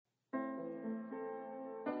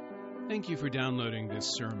Thank you for downloading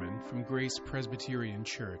this sermon from Grace Presbyterian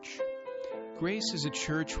Church. Grace is a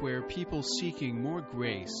church where people seeking more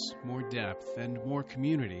grace, more depth, and more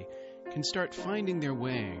community can start finding their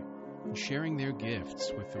way and sharing their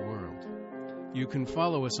gifts with the world. You can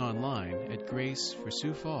follow us online at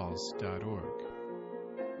graceforsiouxfalls.org.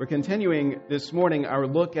 We're continuing this morning our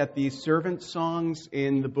look at the servant songs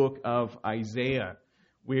in the book of Isaiah.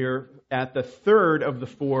 We're at the third of the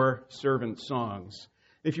four servant songs.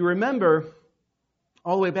 If you remember,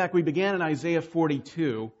 all the way back, we began in Isaiah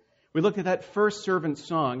 42. We looked at that first servant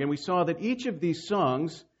song, and we saw that each of these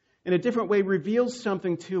songs, in a different way, reveals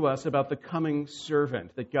something to us about the coming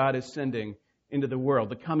servant that God is sending into the world,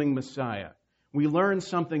 the coming Messiah. We learn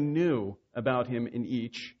something new about him in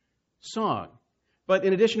each song. But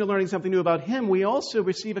in addition to learning something new about him, we also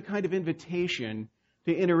receive a kind of invitation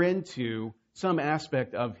to enter into some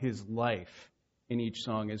aspect of his life in each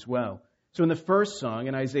song as well. So in the first song,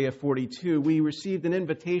 in Isaiah 42, we received an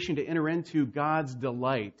invitation to enter into God's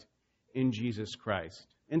delight in Jesus Christ,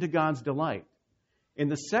 into God's delight. In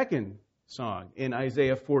the second song, in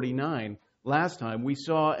Isaiah 49, last time, we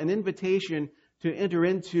saw an invitation to enter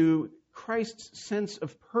into Christ's sense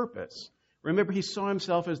of purpose. Remember, he saw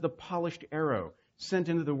himself as the polished arrow sent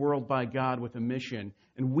into the world by God with a mission,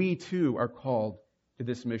 and we too are called to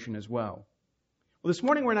this mission as well. Well, this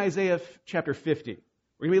morning we're in Isaiah chapter 50.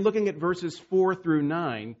 We're going to be looking at verses 4 through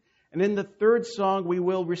 9. And in the third song, we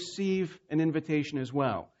will receive an invitation as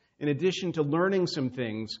well. In addition to learning some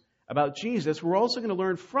things about Jesus, we're also going to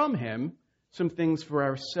learn from him some things for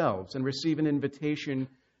ourselves and receive an invitation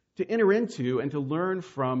to enter into and to learn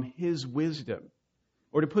from his wisdom.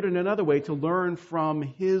 Or to put it another way, to learn from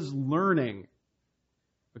his learning.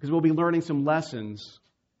 Because we'll be learning some lessons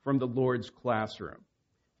from the Lord's classroom.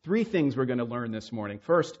 Three things we're going to learn this morning.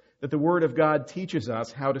 First, that the Word of God teaches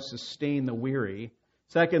us how to sustain the weary.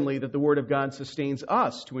 Secondly, that the Word of God sustains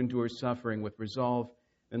us to endure suffering with resolve.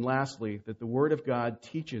 And lastly, that the Word of God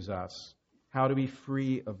teaches us how to be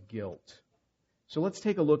free of guilt. So let's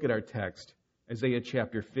take a look at our text, Isaiah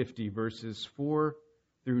chapter 50, verses 4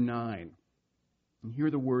 through 9. And hear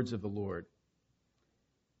the words of the Lord.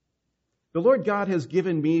 The Lord God has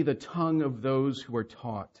given me the tongue of those who are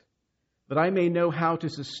taught, that I may know how to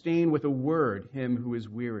sustain with a word him who is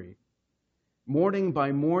weary. Morning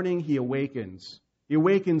by morning he awakens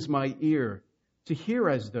my ear to hear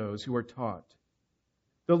as those who are taught.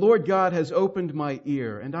 The Lord God has opened my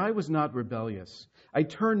ear, and I was not rebellious. I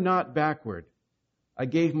turned not backward. I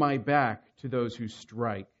gave my back to those who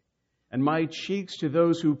strike, and my cheeks to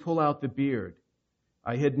those who pull out the beard.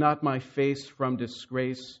 I hid not my face from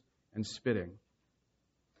disgrace and spitting.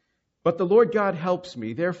 But the Lord God helps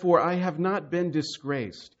me, therefore I have not been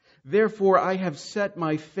disgraced. Therefore I have set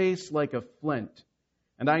my face like a flint,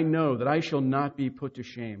 and I know that I shall not be put to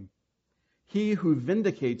shame. He who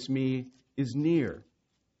vindicates me is near.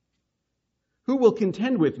 Who will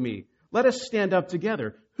contend with me? Let us stand up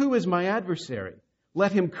together. Who is my adversary?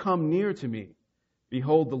 Let him come near to me.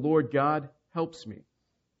 Behold, the Lord God helps me.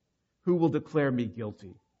 Who will declare me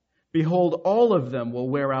guilty? Behold, all of them will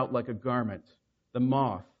wear out like a garment. The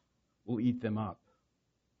moth will eat them up.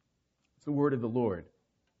 It's the word of the Lord.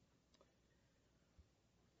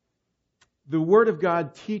 The Word of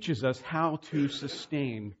God teaches us how to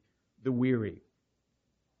sustain the weary.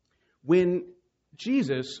 When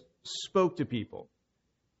Jesus spoke to people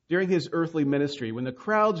during his earthly ministry, when the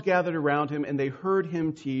crowds gathered around him and they heard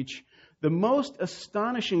him teach, the most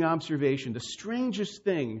astonishing observation, the strangest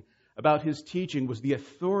thing about his teaching was the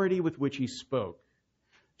authority with which he spoke.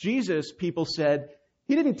 Jesus, people said,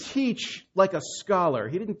 he didn't teach like a scholar.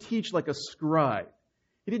 He didn't teach like a scribe.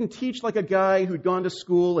 He didn't teach like a guy who'd gone to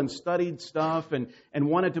school and studied stuff and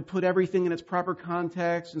wanted to put everything in its proper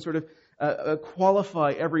context and sort of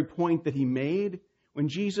qualify every point that he made. When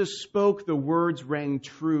Jesus spoke, the words rang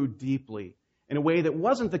true deeply in a way that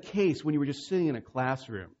wasn't the case when you were just sitting in a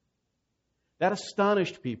classroom. That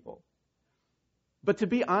astonished people. But to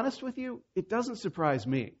be honest with you, it doesn't surprise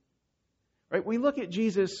me. Right? We look at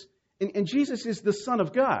Jesus, and Jesus is the Son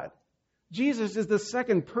of God. Jesus is the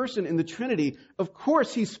second person in the Trinity. Of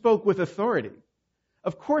course he spoke with authority.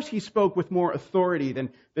 Of course he spoke with more authority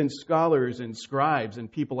than scholars and scribes and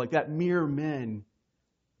people like that, mere men.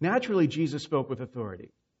 Naturally, Jesus spoke with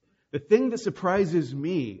authority. The thing that surprises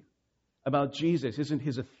me about Jesus isn't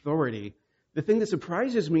his authority. The thing that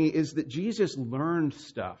surprises me is that Jesus learned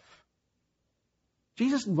stuff.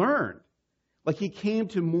 Jesus learned. Like he came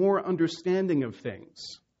to more understanding of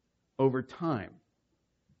things over time.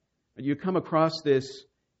 And you come across this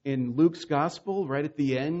in Luke's Gospel, right at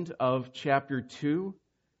the end of chapter 2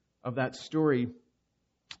 of that story.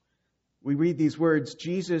 we read these words,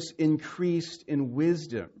 Jesus increased in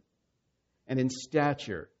wisdom and in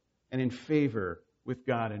stature and in favor with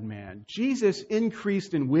God and man. Jesus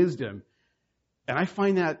increased in wisdom, and I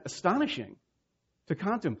find that astonishing to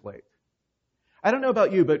contemplate. I don't know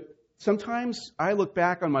about you, but sometimes I look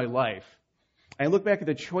back on my life. I look back at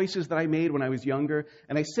the choices that I made when I was younger,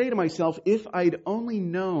 and I say to myself, if I'd only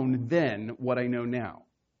known then what I know now.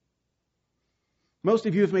 Most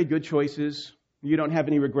of you have made good choices. You don't have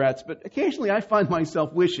any regrets, but occasionally I find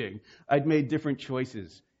myself wishing I'd made different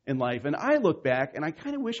choices in life. And I look back, and I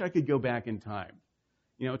kind of wish I could go back in time,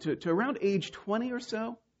 to around age 20 or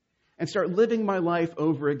so, and start living my life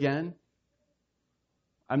over again.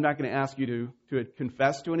 I'm not going to ask you to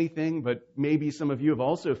confess to anything, but maybe some of you have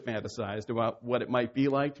also fantasized about what it might be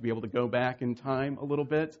like to be able to go back in time a little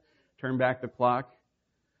bit, turn back the clock.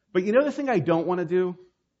 But you know the thing I don't want to do?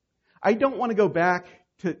 I don't want to go back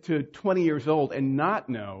to 20 years old and not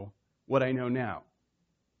know what I know now.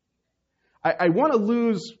 I want to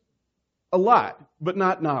lose a lot, but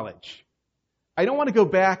not knowledge. I don't want to go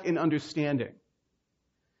back in understanding.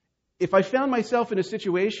 If I found myself in a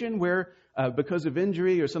situation where, because of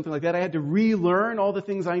injury or something like that, I had to relearn all the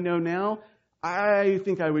things I know now, I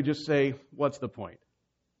think I would just say, what's the point?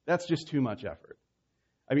 That's just too much effort.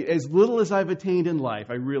 I mean, as little as I've attained in life,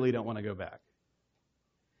 I really don't want to go back.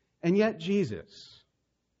 And yet Jesus,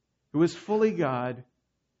 who is fully God,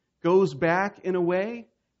 goes back in a way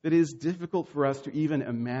that is difficult for us to even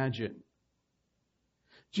imagine.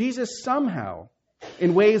 Jesus somehow,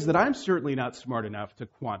 in ways that I'm certainly not smart enough to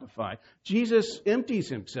quantify, Jesus empties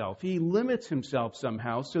himself. He limits himself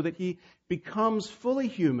somehow so that he becomes fully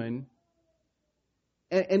human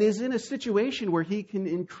and is in a situation where he can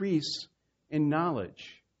increase in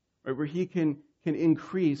knowledge, right? Where he can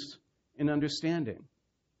increase in understanding.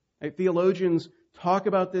 Right? Theologians talk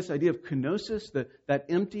about this idea of kenosis, that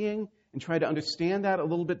emptying, and try to understand that a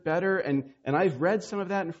little bit better. And I've read some of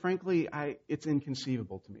that, and frankly, it's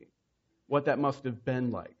inconceivable to me what that must have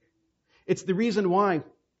been like. It's the reason why,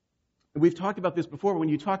 we've talked about this before, when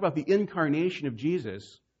you talk about the incarnation of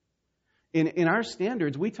Jesus, in our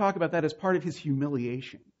standards, we talk about that as part of his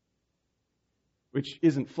humiliation, which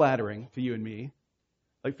isn't flattering to you and me.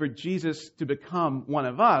 Like, for Jesus to become one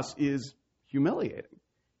of us is humiliating.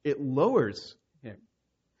 It lowers him,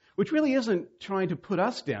 which really isn't trying to put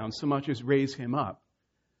us down so much as raise him up,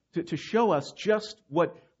 to show us just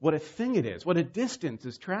what a thing it is, what a distance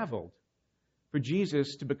is traveled for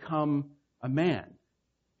Jesus to become a man,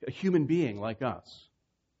 a human being like us.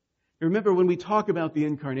 Remember, when we talk about the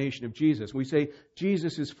incarnation of Jesus, we say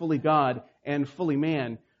Jesus is fully God and fully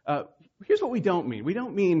man. Here's what we don't mean. We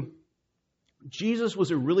don't mean Jesus was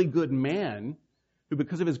a really good man who,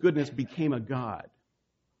 because of his goodness, became a God.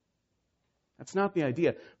 That's not the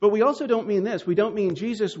idea. But we also don't mean this. We don't mean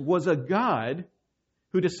Jesus was a God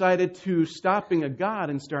who decided to stop being a God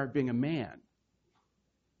and start being a man.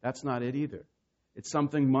 That's not it either. It's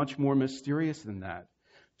something much more mysterious than that.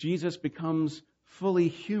 Jesus becomes fully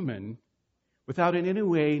human without in any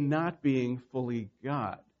way not being fully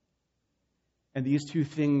God. And these two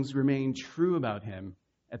things remain true about him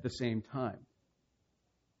at the same time.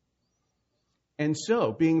 And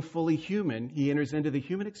so, being fully human, he enters into the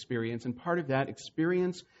human experience, and part of that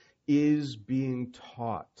experience is being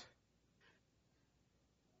taught.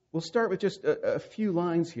 We'll start with just a few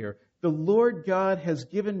lines here. The Lord God has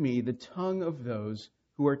given me the tongue of those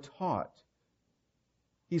who are taught.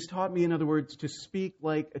 He's taught me, in other words, to speak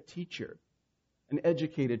like a teacher, an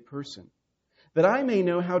educated person, that I may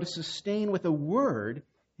know how to sustain with a word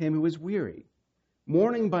him who is weary.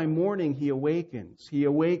 Morning by morning he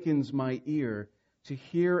awakens my ear to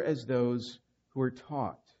hear as those who are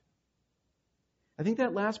taught. I think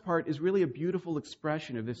that last part is really a beautiful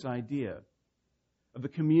expression of this idea of the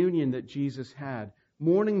communion that Jesus had.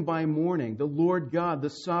 Morning by morning, the Lord God, the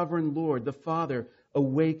sovereign Lord, the Father,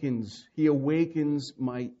 he awakens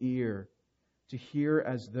my ear to hear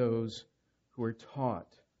as those who are taught.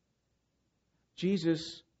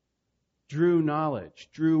 Jesus drew knowledge,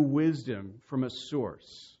 drew wisdom from a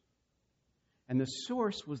source. And the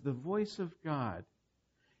source was the voice of God.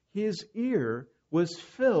 His ear was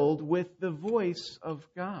filled with the voice of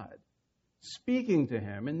God, speaking to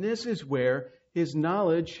him. And this is where his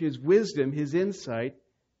knowledge, his wisdom, his insight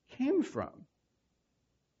came from.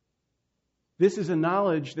 This is a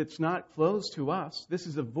knowledge that's not closed to us. This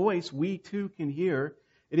is a voice we too can hear.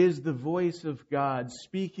 It is the voice of God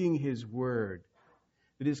speaking his word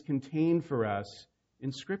that is contained for us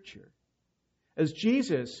in Scripture. As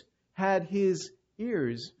Jesus had his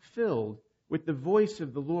ears filled with the voice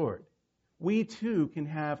of the Lord, we too can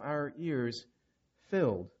have our ears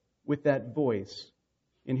filled with that voice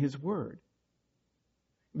in His Word.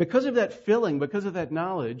 Because of that filling, because of that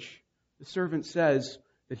knowledge, the servant says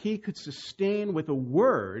that he could sustain with a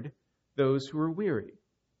word those who are weary.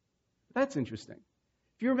 That's interesting.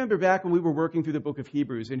 If you remember back when we were working through the book of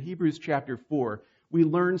Hebrews, in Hebrews chapter 4, we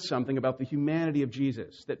learned something about the humanity of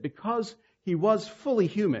Jesus, that because He was fully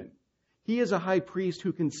human, He is a high priest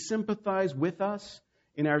who can sympathize with us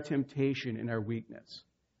in our temptation, in our weakness.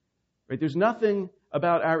 Right? There's nothing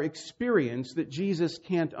about our experience that Jesus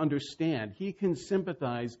can't understand. He can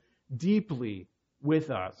sympathize deeply with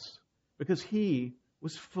us because He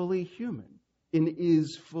was fully human and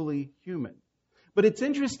is fully human. But it's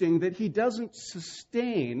interesting that He doesn't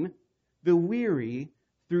sustain the weary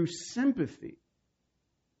through sympathy.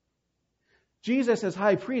 Jesus, as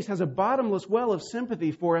high priest, has a bottomless well of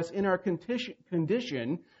sympathy for us in our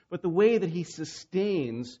condition, but the way that He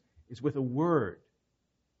sustains is with a word.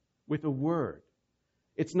 With a word.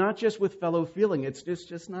 It's not just with fellow feeling. It's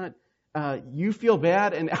just not, you feel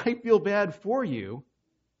bad and I feel bad for you.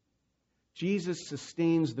 Jesus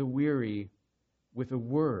sustains the weary with a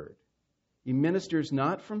word. He ministers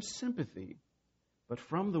not from sympathy, but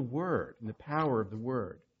from the word and the power of the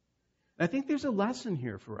word. And I think there's a lesson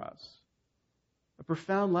here for us, a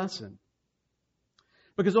profound lesson.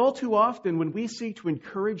 Because all too often when we seek to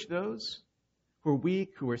encourage those who are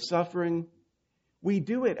weak, who are suffering, we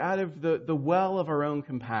do it out of the well of our own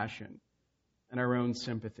compassion and our own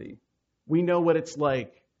sympathy. We know what it's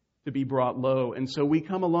like to be brought low, and so we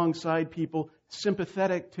come alongside people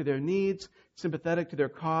sympathetic to their needs, sympathetic to their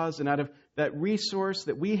cause, and out of that resource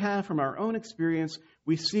that we have from our own experience,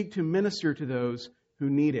 we seek to minister to those who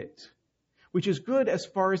need it. Which is good as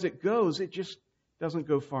far as it goes, it just doesn't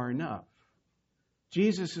go far enough.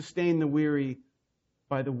 Jesus sustained the weary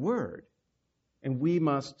by the word, and we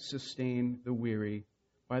must sustain the weary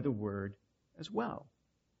by the word as well.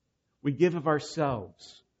 We give of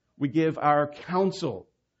ourselves. We give our counsel.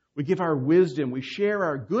 We give our wisdom. We share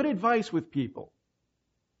our good advice with people.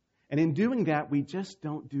 And in doing that, we just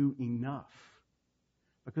don't do enough.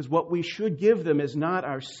 Because what we should give them is not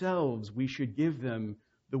ourselves. We should give them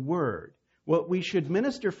the word. What we should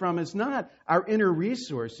minister from is not our inner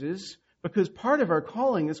resources, because part of our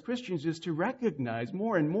calling as Christians is to recognize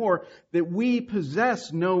more and more that we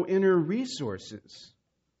possess no inner resources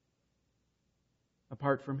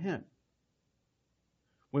apart from Him.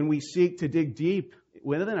 When we seek to dig deep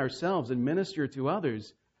within ourselves and minister to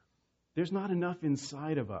others, there's not enough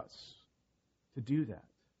inside of us to do that.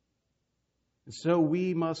 And so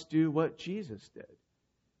we must do what Jesus did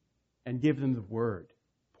and give them the Word,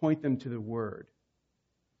 point them to the Word.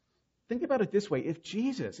 Think about it this way. If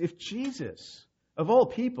Jesus, of all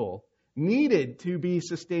people, needed to be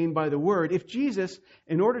sustained by the Word, if Jesus,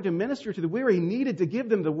 in order to minister to the weary, needed to give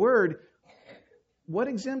them the Word, what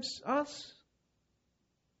exempts us?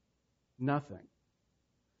 Nothing.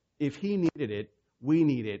 If He needed it, we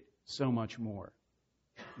need it so much more.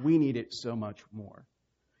 We need it so much more.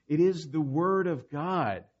 It is the Word of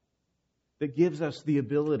God that gives us the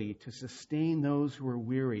ability to sustain those who are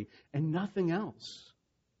weary, and nothing else.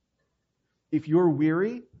 If you're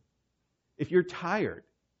weary, if you're tired,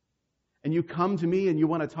 and you come to me and you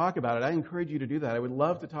want to talk about it, I encourage you to do that. I would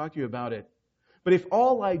love to talk to you about it. But if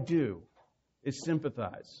all I do is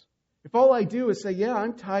sympathize, if all I do is say, yeah,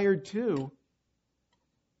 I'm tired too,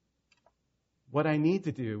 what I need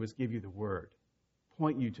to do is give you the Word,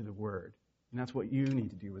 point you to the Word. And that's what you need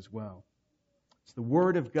to do as well. It's the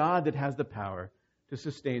Word of God that has the power to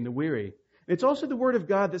sustain the weary. It's also the Word of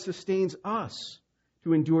God that sustains us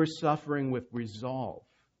to endure suffering with resolve.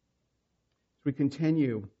 As we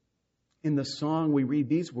continue in the song, we read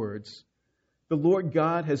these words, "The Lord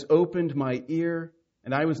God has opened my ear,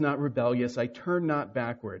 and I was not rebellious. I turned not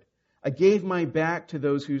backward. I gave my back to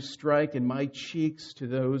those who strike, and my cheeks to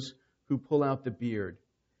those who pull out the beard.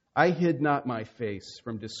 I hid not my face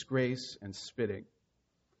from disgrace and spitting.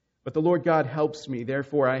 But the Lord God helps me,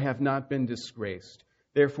 therefore I have not been disgraced.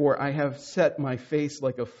 Therefore I have set my face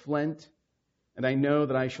like a flint, and I know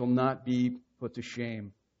that I shall not be put to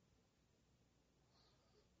shame."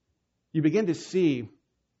 You begin to see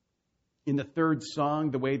in the third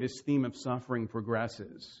song the way this theme of suffering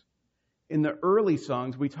progresses. In the early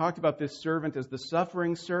songs, we talked about this servant as the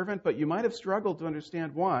suffering servant, but you might have struggled to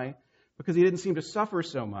understand why, because he didn't seem to suffer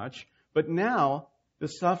so much. But now the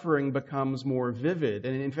suffering becomes more vivid.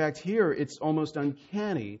 And in fact, here it's almost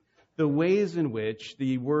uncanny the ways in which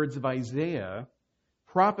the words of Isaiah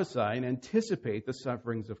prophesy and anticipate the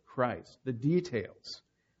sufferings of Christ. The details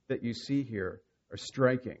that you see here are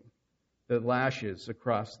striking. The lashes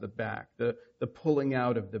across the back, the pulling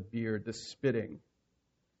out of the beard, the spitting.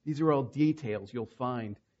 These are all details you'll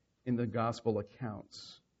find in the gospel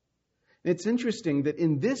accounts. And it's interesting that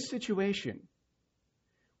in this situation,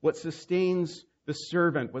 what sustains the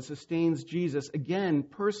servant, what sustains Jesus, again,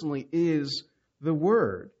 personally, is the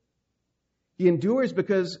Word. He endures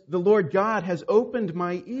because the Lord God has opened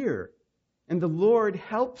my ear, and the Lord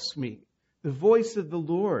helps me. The voice of the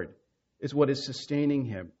Lord is what is sustaining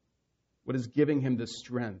him, what is giving him the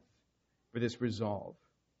strength for this resolve.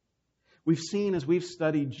 We've seen as we've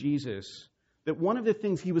studied Jesus that one of the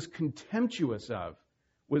things he was contemptuous of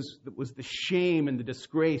was the shame and the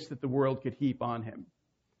disgrace that the world could heap on him.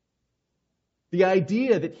 The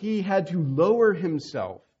idea that he had to lower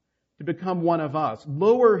himself to become one of us,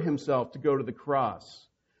 lower himself to go to the cross,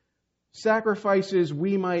 sacrifices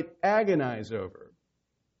we might agonize over.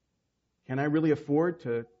 Can I really afford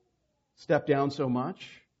to step down so much?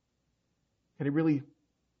 Can I really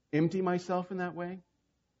empty myself in that way?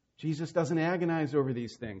 Jesus doesn't agonize over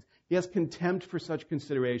these things. He has contempt for such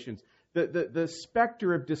considerations. The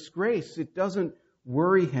specter of disgrace, it doesn't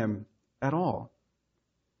worry him at all.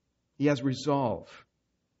 He has resolve.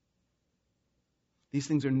 These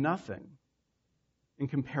things are nothing in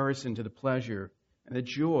comparison to the pleasure and the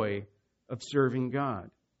joy of serving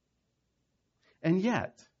God. And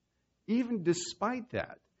yet, even despite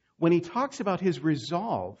that, when he talks about his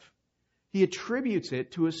resolve, he attributes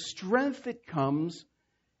it to a strength that comes,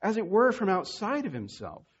 as it were, from outside of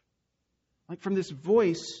himself, like from this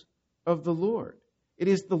voice of the Lord. It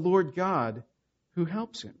is the Lord God who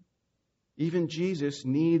helps him. Even Jesus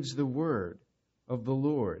needs the word of the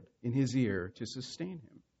Lord in his ear to sustain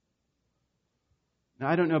him. Now,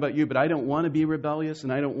 I don't know about you, but I don't want to be rebellious,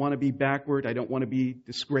 and I don't want to be backward. I don't want to be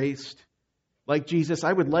disgraced. Like Jesus,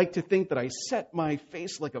 I would like to think that I set my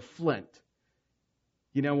face like a flint.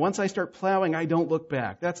 You know, once I start plowing, I don't look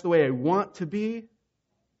back. That's the way I want to be.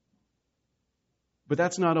 But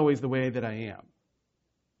that's not always the way that I am.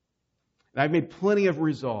 And I've made plenty of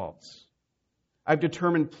resolves. I've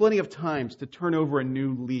determined plenty of times to turn over a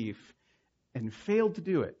new leaf and failed to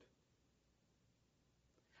do it.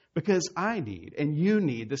 Because I need, and you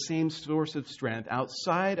need, the same source of strength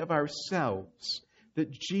outside of ourselves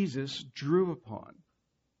that Jesus drew upon.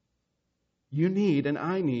 You need, and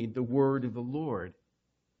I need, the word of the Lord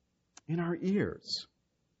in our ears.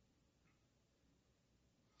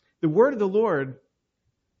 The word of the Lord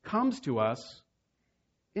comes to us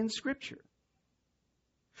in Scripture.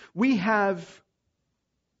 We have,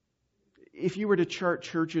 if you were to chart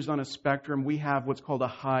churches on a spectrum, we have what's called a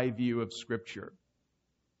high view of Scripture.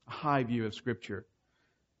 A high view of Scripture.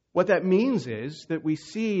 What that means is that we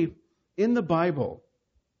see in the Bible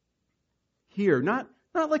here, not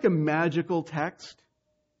like a magical text,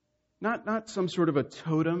 not some sort of a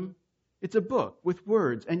totem. It's a book with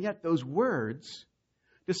words, and yet those words,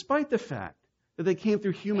 despite the fact that they came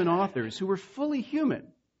through human authors who were fully human,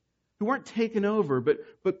 who weren't taken over,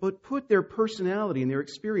 but put their personality and their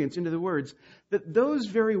experience into the words, that those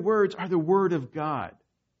very words are the Word of God.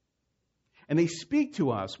 And they speak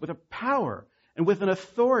to us with a power and with an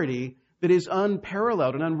authority that is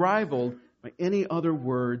unparalleled and unrivaled by any other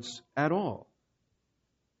words at all.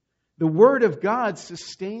 The Word of God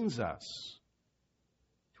sustains us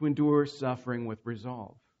to endure suffering with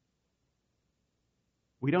resolve.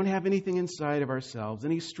 We don't have anything inside of ourselves,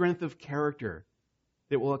 any strength of character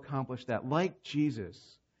that will accomplish that. Like Jesus,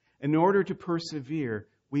 in order to persevere,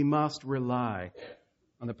 we must rely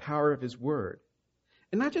on the power of His Word.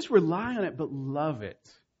 And not just rely on it, but love it.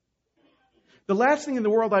 The last thing in the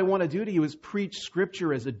world I want to do to you is preach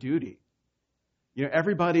Scripture as a duty. You know,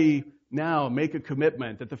 everybody now make a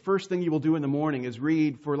commitment that the first thing you will do in the morning is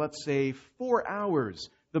read for, let's say, 4 hours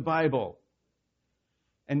the Bible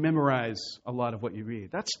and memorize a lot of what you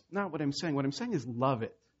read. That's not what I'm saying. What I'm saying is love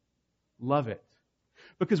it. Love it.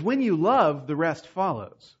 Because when you love, the rest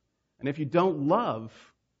follows. And if you don't love,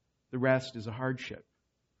 the rest is a hardship.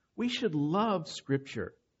 We should love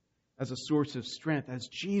Scripture as a source of strength, as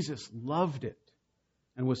Jesus loved it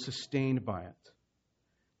and was sustained by it.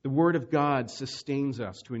 The Word of God sustains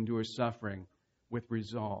us to endure suffering with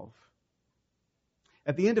resolve.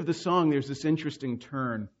 At the end of the song, there's this interesting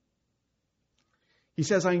turn. He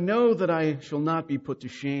says, I know that I shall not be put to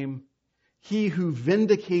shame. He who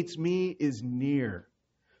vindicates me is near.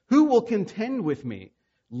 Who will contend with me?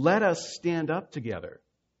 Let us stand up together.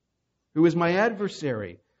 Who is my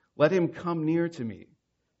adversary? Let him come near to me.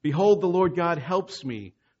 Behold, the Lord God helps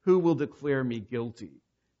me. Who will declare me guilty?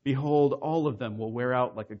 Behold, all of them will wear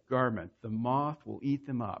out like a garment. The moth will eat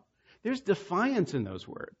them up. There's defiance in those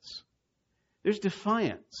words. There's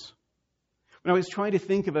defiance. When I was trying to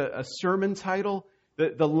think of a sermon title,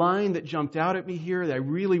 the line that jumped out at me here that I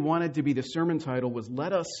really wanted to be the sermon title was,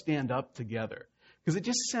 Let Us Stand Up Together. Because it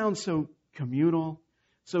just sounds so communal,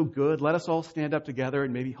 so good. Let us all stand up together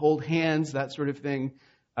and maybe hold hands, that sort of thing.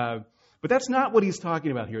 But that's not what he's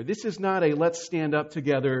talking about here. This is not a let's stand up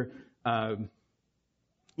together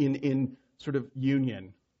in sort of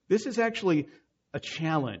union. This is actually a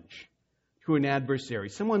challenge to an adversary.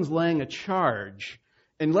 Someone's laying a charge,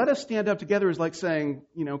 and let us stand up together is like saying,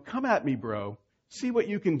 come at me, bro. See what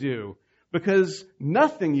you can do, because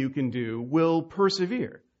nothing you can do will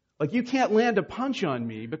persevere. Like, you can't land a punch on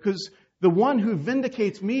me because the one who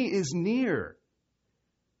vindicates me is near.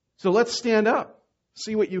 So let's stand up.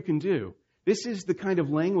 See what you can do. This is the kind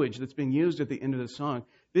of language that's being used at the end of the song.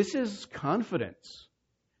 This is confidence.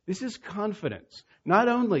 This is confidence. Not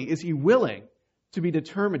only is he willing to be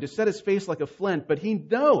determined, to set his face like a flint, but he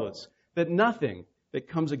knows that nothing that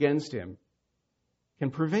comes against him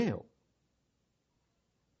can prevail.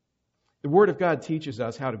 The Word of God teaches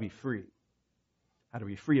us how to be free. How to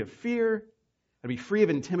be free of fear, how to be free of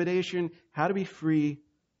intimidation, how to be free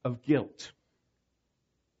of guilt.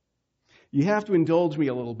 You have to indulge me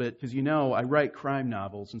a little bit because I write crime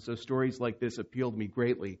novels, and so stories like this appeal to me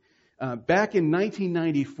greatly. Back in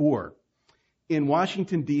 1994, in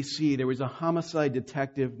Washington, D.C., there was a homicide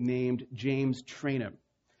detective named James Trainum.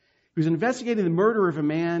 He was investigating the murder of a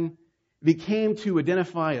man. He came to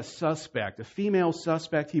identify a suspect, a female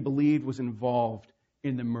suspect he believed was involved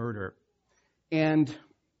in the murder. And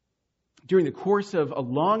during the course of a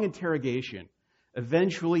long interrogation,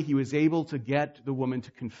 eventually he was able to get the woman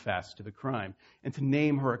to confess to the crime and to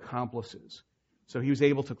name her accomplices. So he was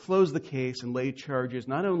able to close the case and lay charges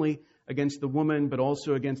not only against the woman, but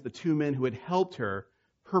also against the two men who had helped her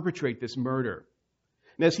perpetrate this murder.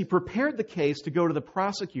 And as he prepared the case to go to the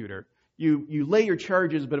prosecutor, you lay your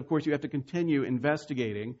charges, but of course you have to continue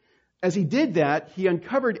investigating. As he did that, he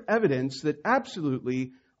uncovered evidence that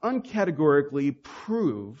absolutely, uncategorically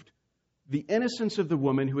proved the innocence of the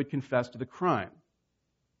woman who had confessed to the crime.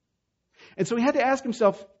 And so he had to ask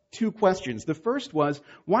himself two questions. The first was,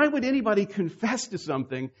 why would anybody confess to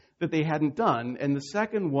something that they hadn't done? And the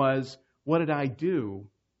second was, what did I do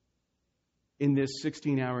in this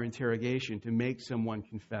 16-hour interrogation to make someone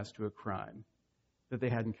confess to a crime that they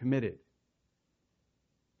hadn't committed?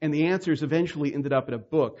 And the answers eventually ended up in a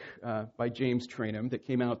book by James Trainum that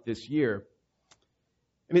came out this year.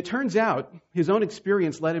 And it turns out his own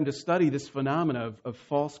experience led him to study this phenomena of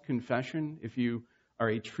false confession. If you are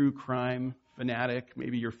a true crime fanatic,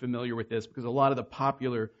 maybe you're familiar with this, because a lot of the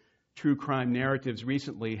popular true crime narratives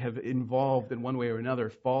recently have involved in one way or another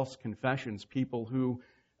false confessions, people who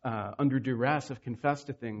under duress have confessed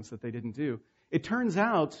to things that they didn't do. It turns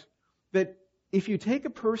out that if you take a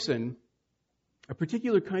person, a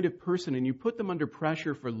particular kind of person, and you put them under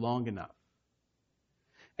pressure for long enough,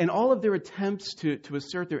 and all of their attempts to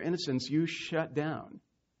assert their innocence you shut down,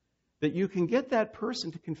 that you can get that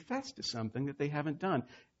person to confess to something that they haven't done,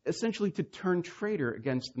 essentially to turn traitor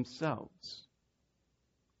against themselves.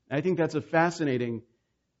 I think that's a fascinating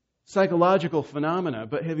psychological phenomena,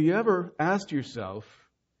 but have you ever asked yourself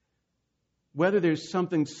whether there's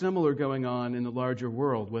something similar going on in the larger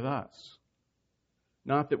world with us?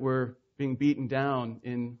 Not that we're being beaten down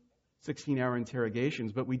in 16-hour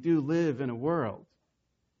interrogations, but we do live in a world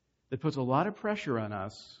that puts a lot of pressure on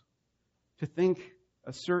us to think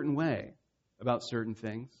a certain way about certain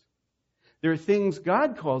things. There are things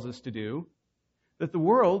God calls us to do that the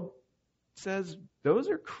world says those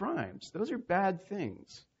are crimes, those are bad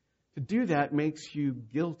things. To do that makes you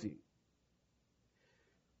guilty.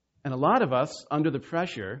 And a lot of us, under the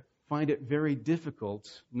pressure, find it very difficult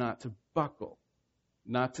not to buckle,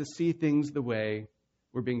 not to see things the way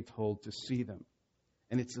we're being told to see them.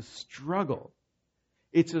 And it's a struggle.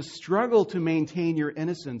 It's a struggle to maintain your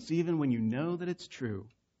innocence even when you know that it's true,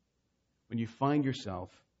 when you find yourself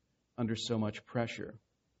under so much pressure.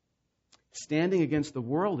 Standing against the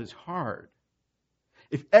world is hard.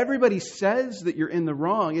 If everybody says that you're in the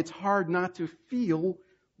wrong, it's hard not to feel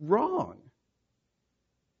wrong.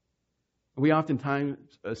 We oftentimes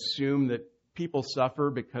assume that people suffer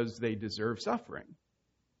because they deserve suffering.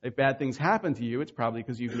 If bad things happen to you, it's probably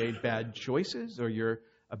because you've made bad choices or you're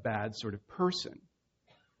a bad sort of person.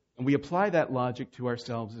 And we apply that logic to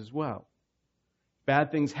ourselves as well.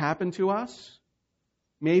 Bad things happen to us.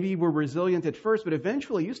 Maybe we're resilient at first, but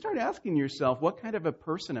eventually you start asking yourself, what kind of a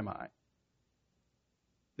person am I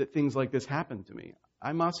that things like this happen to me?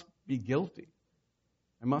 I must be guilty.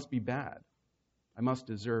 I must be bad. I must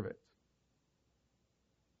deserve it.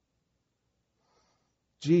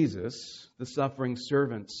 Jesus, the suffering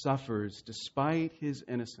servant, suffers despite his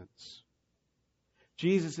innocence.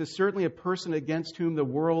 Jesus is certainly a person against whom the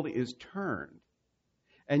world is turned.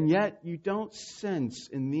 And yet you don't sense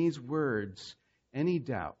in these words any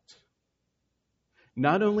doubt,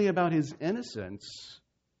 not only about his innocence,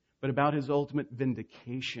 but about his ultimate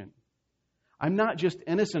vindication. I'm not just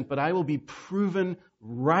innocent, but I will be proven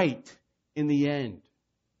right in the end.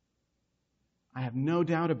 I have no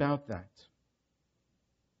doubt about that.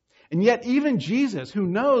 And yet even Jesus, who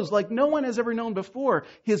knows like no one has ever known before,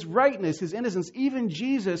 his rightness, his innocence, even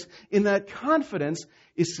Jesus in that confidence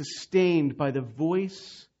is sustained by the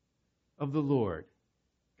voice of the Lord,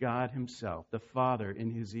 God himself, the Father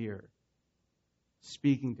in his ear,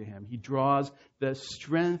 speaking to him. He draws the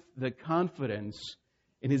strength, the confidence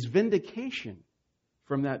in his vindication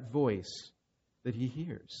from that voice that he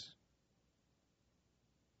hears.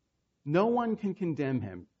 No one can condemn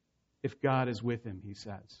him if God is with him, he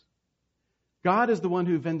says. God is the one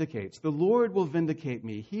who vindicates. The Lord will vindicate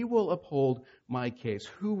me. He will uphold my case.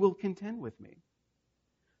 Who will contend with me?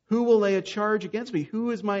 Who will lay a charge against me?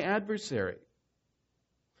 Who is my adversary?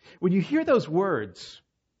 When you hear those words,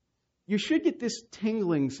 you should get this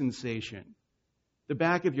tingling sensation, the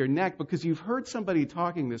back of your neck, because you've heard somebody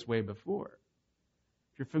talking this way before.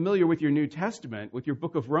 If you're familiar with your New Testament, with your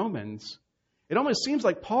book of Romans, it almost seems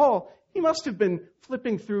like Paul, he must have been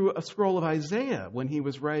flipping through a scroll of Isaiah when he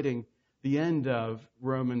was writing the end of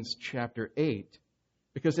Romans chapter 8.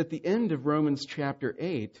 Because at the end of Romans chapter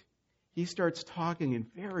 8, he starts talking in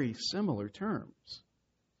very similar terms.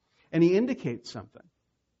 And he indicates something.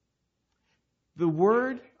 The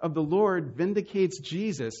word of the Lord vindicates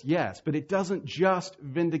Jesus, yes, but it doesn't just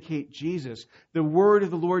vindicate Jesus. The word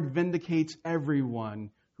of the Lord vindicates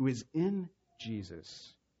everyone who is in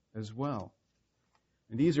Jesus as well.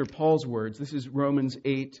 And these are Paul's words. This is Romans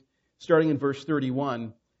 8, starting in verse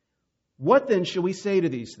 31. What then shall we say to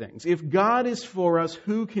these things? If God is for us,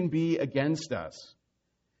 who can be against us?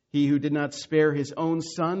 He who did not spare his own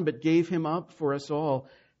Son, but gave him up for us all,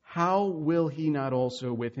 how will he not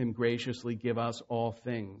also with him graciously give us all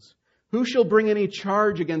things? Who shall bring any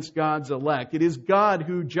charge against God's elect? It is God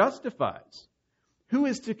who justifies. Who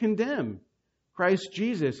is to condemn? Christ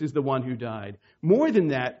Jesus is the one who died. More than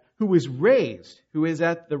that, who was raised, who is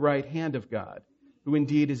at the right hand of God, who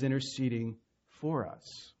indeed is interceding for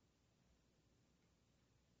us.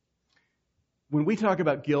 When we talk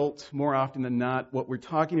about guilt, more often than not, what we're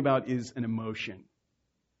talking about is an emotion.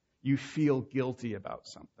 You feel guilty about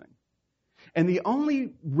something. And the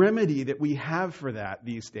only remedy that we have for that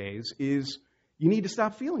these days is you need to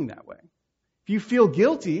stop feeling that way. If you feel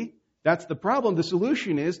guilty, that's the problem. The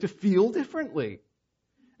solution is to feel differently.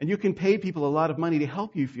 And you can pay people a lot of money to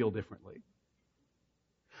help you feel differently.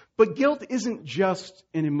 But guilt isn't just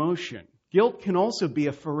an emotion. Guilt can also be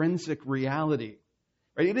a forensic reality.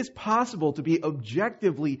 Right? It is possible to be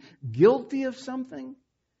objectively guilty of something,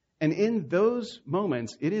 and in those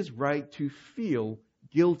moments, it is right to feel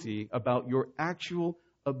guilty about your actual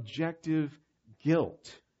objective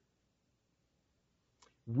guilt.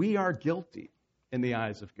 We are guilty in the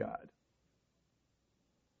eyes of God.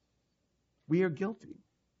 We are guilty.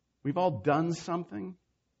 We've all done something,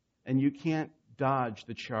 and you can't dodge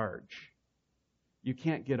the charge. You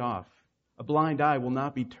can't get off. A blind eye will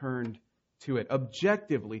not be turned to it.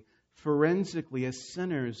 Objectively, forensically, as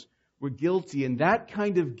sinners, we're guilty, and that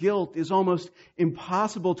kind of guilt is almost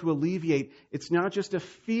impossible to alleviate. It's not just a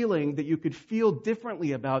feeling that you could feel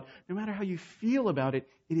differently about. No matter how you feel about it,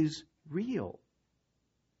 it is real.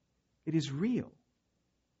 It is real.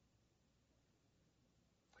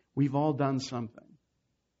 We've all done something.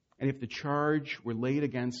 And if the charge were laid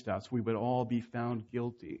against us, we would all be found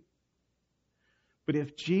guilty. But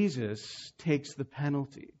if Jesus takes the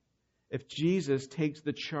penalty, if Jesus takes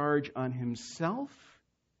the charge on himself,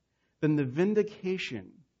 then the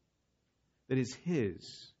vindication that is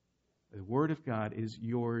his, the Word of God, is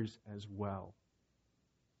yours as well.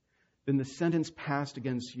 Then the sentence passed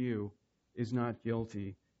against you is not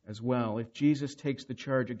guilty as well. If Jesus takes the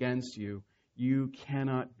charge against you, you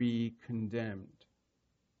cannot be condemned.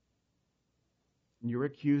 And your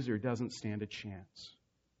accuser doesn't stand a chance.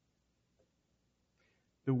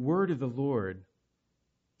 The word of the Lord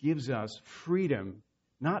gives us freedom,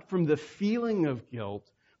 not from the feeling of guilt,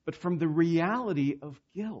 but from the reality of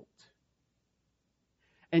guilt.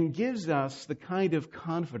 And gives us the kind of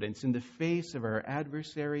confidence in the face of our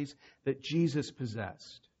adversaries that Jesus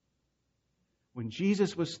possessed. When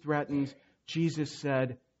Jesus was threatened, Jesus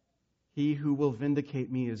said, "He who will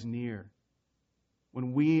vindicate me is near."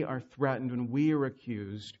 When we are threatened, when we are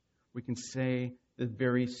accused, we can say the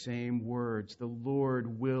very same words. The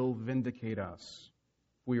Lord will vindicate us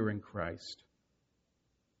if we are in Christ.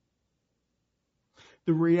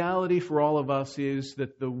 The reality for all of us is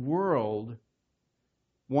that the world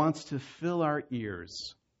wants to fill our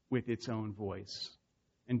ears with its own voice.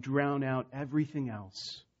 and drown out everything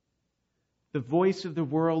else. The voice of the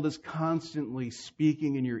world is constantly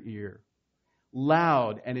speaking in your ear,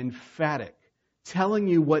 loud and emphatic, telling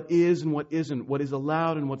you what is and what isn't, what is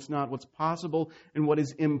allowed and what's not, what's possible and what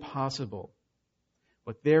is impossible.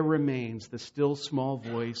 But there remains the still small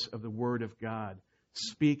voice of the Word of God,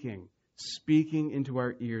 speaking into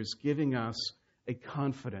our ears, giving us a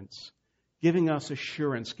confidence, giving us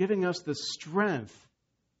assurance, giving us the strength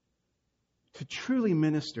to truly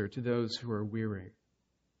minister to those who are weary.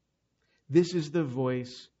 This is the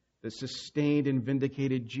voice that sustained and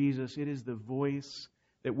vindicated Jesus. It is the voice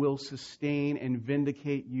that will sustain and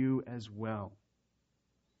vindicate you as well.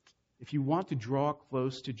 If you want to draw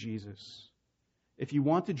close to Jesus, if you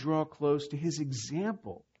want to draw close to His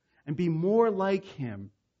example and be more like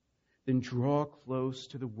Him, then draw close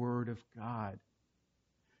to the Word of God.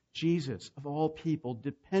 Jesus, of all people,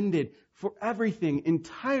 depended for everything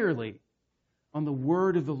entirely on the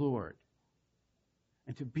Word of the Lord.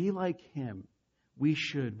 And to be like Him, we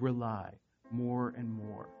should rely more and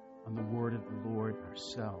more on the Word of the Lord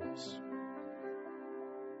ourselves.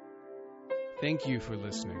 Thank you for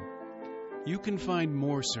listening. You can find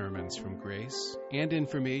more sermons from Grace and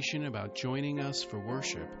information about joining us for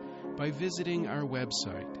worship by visiting our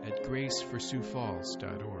website at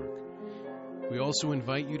graceforsiouxfalls.org. We also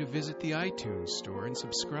invite you to visit the iTunes store and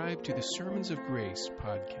subscribe to the Sermons of Grace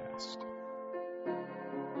podcast.